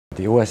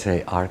The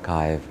USA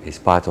archive is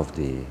part of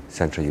the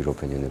Central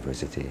European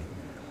University.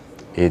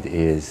 It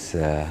is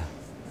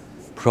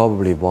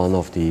probably one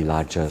of the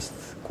largest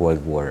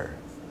Cold War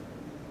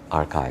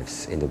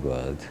archives in the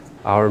world.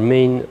 Our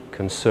main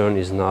concern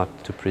is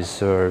not to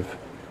preserve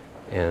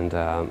and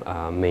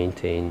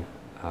maintain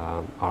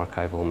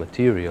archival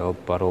material,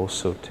 but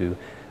also to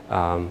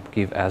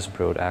give as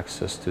broad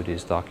access to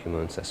these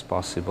documents as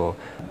possible.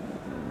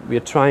 We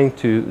are trying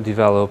to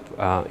develop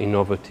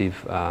innovative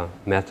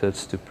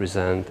methods to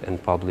present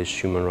and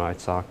publish human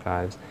rights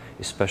archives,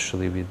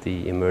 especially with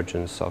the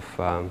emergence of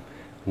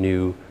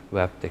new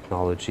web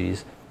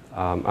technologies.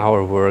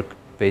 Our work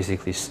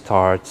basically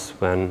starts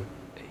when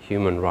a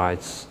human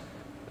rights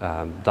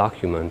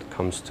document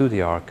comes to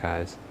the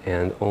archives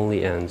and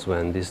only ends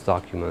when this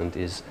document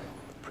is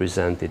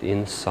presented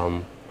in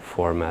some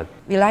format.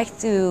 We like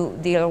to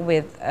deal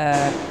with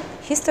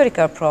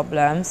historical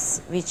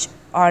problems which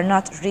are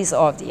not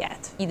resolved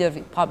yet. Either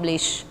we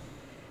publish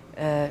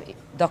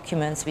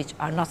documents which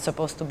are not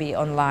supposed to be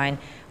online,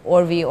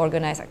 or we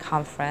organize a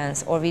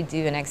conference, or we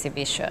do an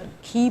exhibition.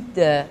 Keep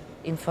the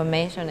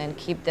information and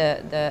keep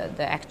the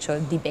actual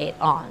debate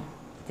on.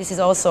 This is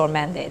also our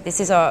mandate.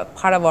 This is a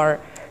part of our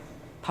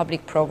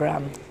public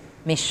program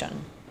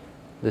mission.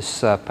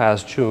 This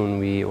past June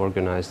we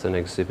organized an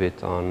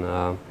exhibit on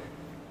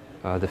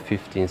the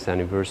 15th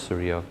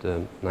anniversary of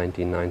the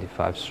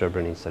 1995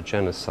 Srebrenica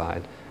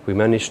genocide. We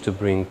managed to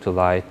bring to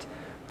light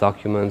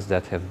documents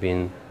that have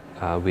been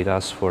with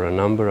us for a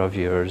number of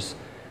years,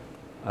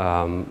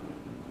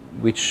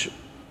 which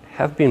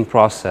have been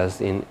processed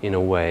in a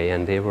way,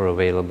 and they were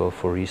available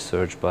for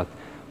research, but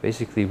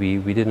basically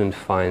we didn't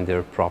find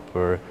their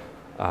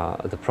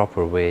the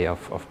proper way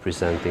of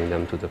presenting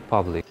them to the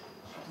public.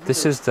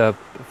 This is the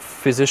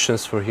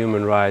Physicians for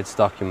Human Rights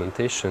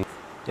documentation,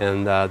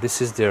 and this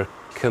is their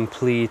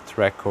complete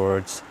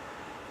records,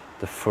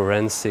 the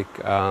forensic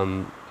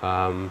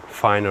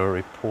final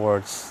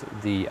reports,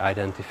 the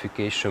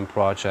identification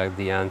project,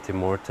 the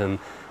antemortem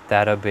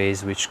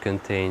database, which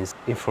contains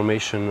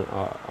information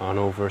on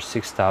over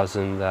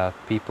 6,000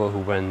 people who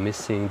went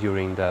missing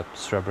during the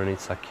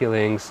Srebrenica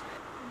killings.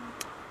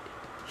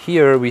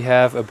 Here we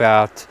have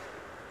about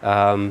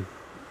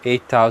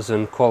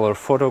 8,000 color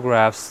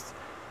photographs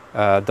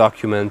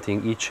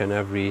documenting each and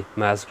every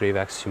mass grave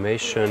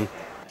exhumation.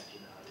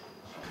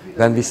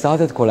 When we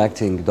started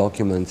collecting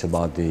documents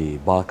about the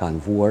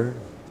Balkan War,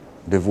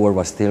 the war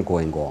was still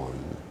going on.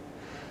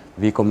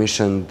 We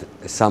commissioned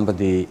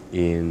somebody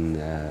in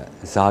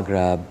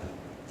Zagreb,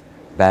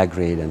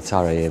 Belgrade and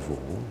Sarajevo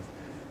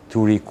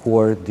to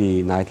record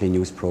the nightly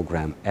news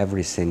program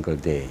every single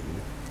day,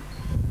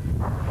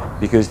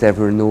 because there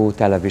were no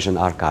television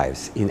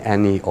archives in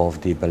any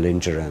of the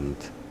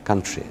belligerent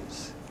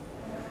countries.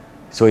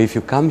 So if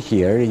you come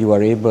here, you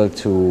are able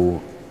to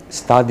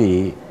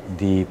study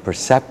the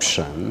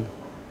perception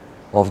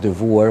of the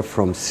war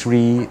from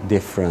three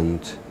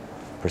different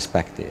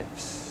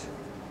perspectives.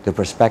 The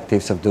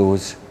perspectives of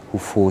those who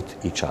fought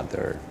each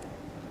other.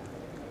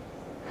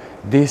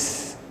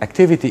 This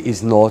activity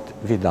is not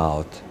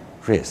without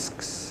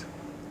risks.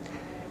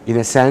 In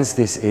a sense,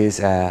 this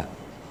is a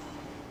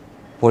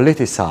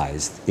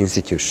politicized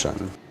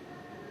institution.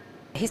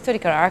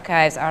 Historical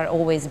archives are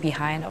always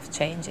behind of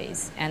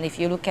changes, and if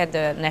you look at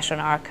the national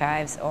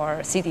archives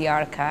or city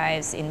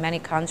archives in many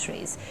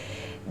countries,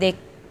 they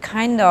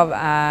kind of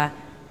are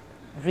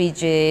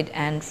rigid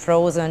and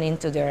frozen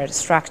into their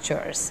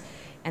structures.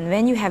 And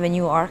when you have a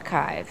new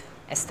archive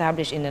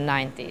established in the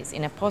 90s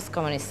in a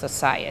post-communist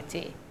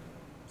society,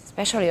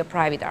 especially a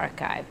private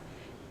archive,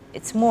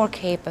 it's more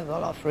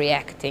capable of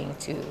reacting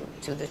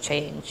to the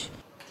change.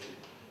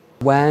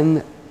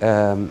 When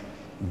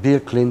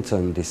Bill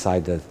Clinton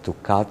decided to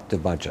cut the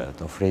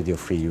budget of Radio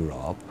Free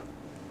Europe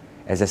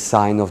as a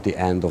sign of the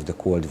end of the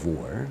Cold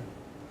War,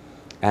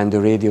 and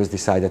the radios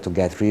decided to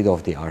get rid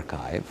of the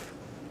archive,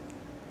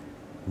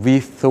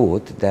 we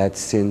thought that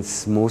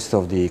since most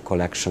of the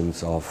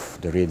collections of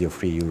the Radio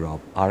Free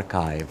Europe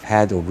archive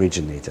had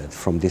originated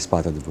from this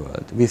part of the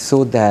world, we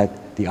thought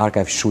that the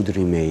archive should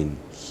remain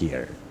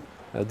here.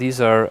 These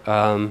are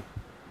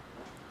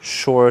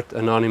short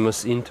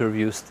anonymous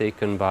interviews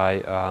taken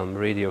by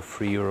Radio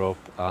Free Europe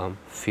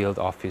field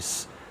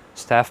office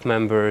staff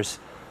members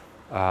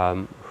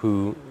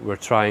who were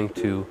trying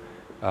to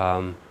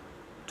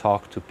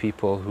talk to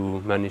people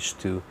who managed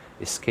to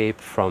escape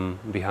from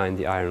behind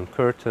the Iron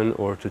Curtain,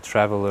 or to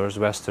travelers,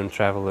 Western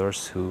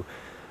travelers who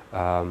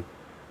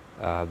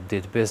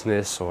did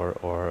business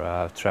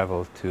or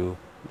traveled to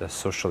the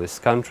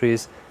socialist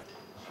countries.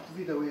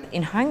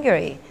 In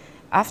Hungary,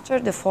 after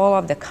the fall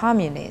of the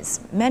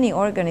communism, many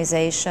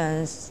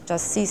organizations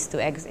just ceased to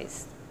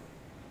exist.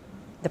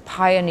 The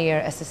pioneer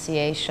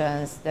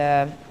associations,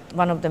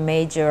 one of the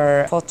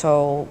major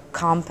photo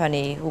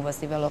company who was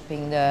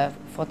developing the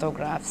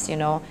photographs, you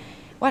know,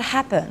 what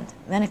happened?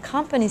 When a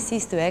company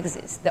ceased to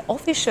exist, the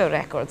official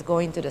records go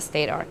into the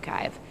state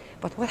archive,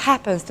 but what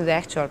happens to the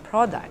actual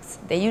products?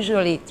 They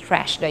usually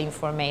trash the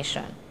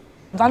information.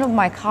 One of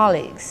my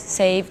colleagues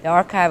saved the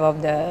archive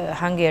of the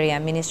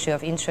Hungarian Ministry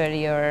of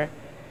Interior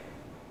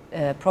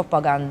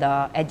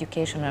propaganda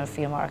educational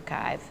film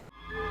archive.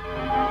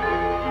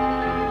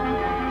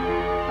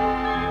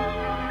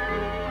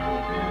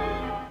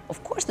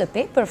 Of course, the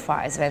paper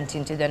files went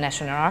into the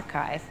National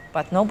Archive,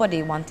 but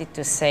nobody wanted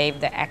to save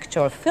the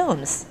actual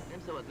films.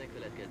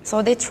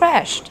 So they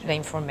trashed the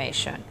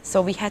information.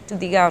 So we had to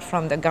dig out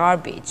from the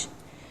garbage.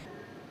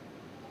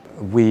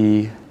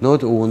 We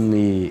not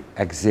only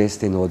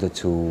exist in order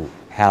to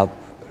help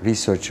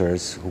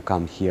researchers who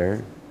come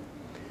here,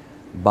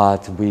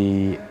 but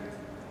we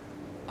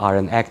are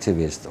an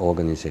activist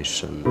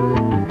organization.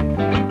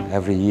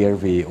 Every year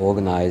we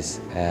organize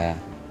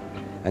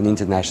an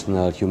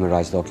international human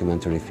rights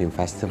documentary film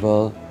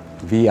festival.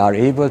 We are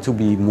able to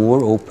be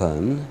more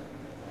open.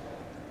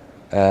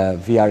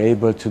 We are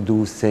able to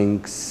do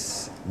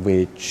things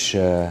which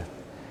a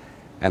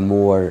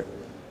more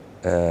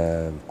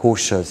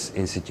cautious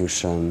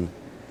institution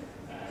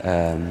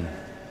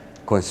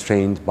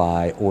constrained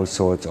by all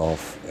sorts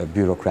of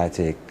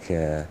bureaucratic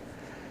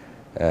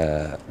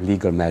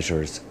legal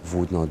measures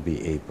would not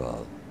be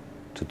able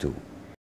to do.